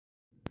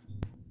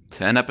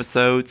10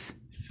 episodes,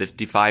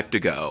 55 to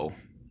go.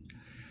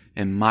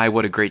 And my,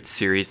 what a great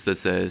series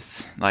this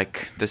is.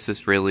 Like, this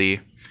is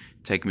really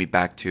taking me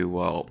back to,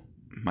 well,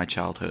 my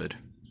childhood.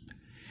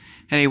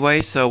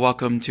 Anyway, so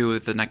welcome to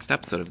the next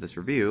episode of this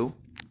review.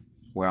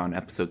 We're on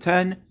episode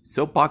 10,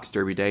 Soapbox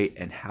Derby Day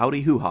and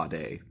Howdy Hoo-Ha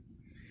Day.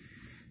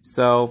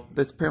 So,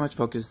 this pretty much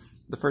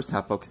the first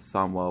half focuses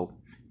on, well,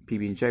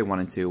 PB&J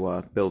wanted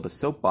to build a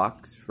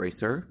soapbox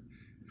racer.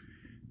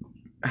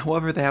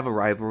 However, they have a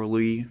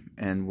rivalry,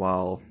 and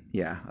well,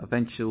 yeah,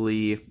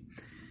 eventually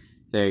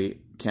they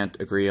can't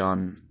agree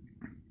on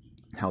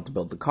how to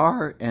build the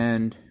car,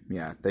 and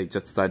yeah, they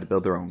just decide to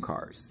build their own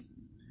cars.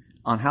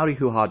 On Howdy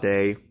Hoo-Ha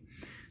Day,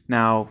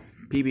 now,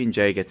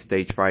 PB&J gets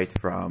stage fright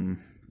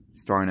from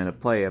starring in a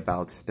play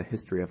about the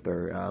history of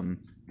their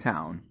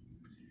town.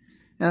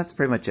 And that's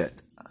pretty much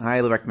it. I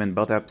highly recommend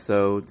both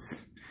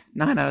episodes.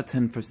 9 out of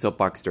 10 for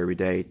Soapbox Derby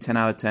Day, 10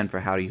 out of 10 for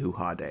Howdy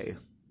Hoo-Ha Day.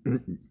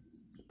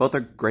 Both are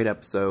great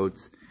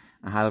episodes.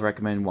 I highly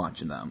recommend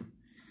watching them.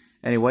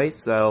 Anyway,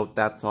 so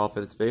that's all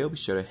for this video. Be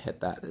sure to hit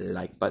that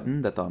like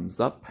button, the thumbs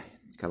up.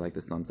 You gotta like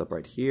this thumbs up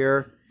right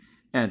here.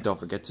 And don't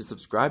forget to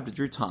subscribe to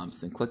Drew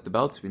Thomas and click the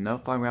bell to be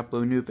notified when we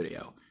upload a new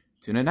video.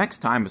 Tune in next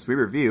time as we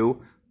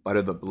review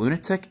Butter the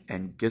Balloonatic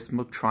and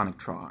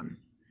Gizmotronictron.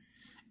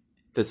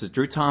 This is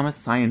Drew Thomas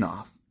signing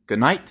off. Good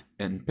night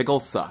and pickle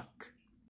suck.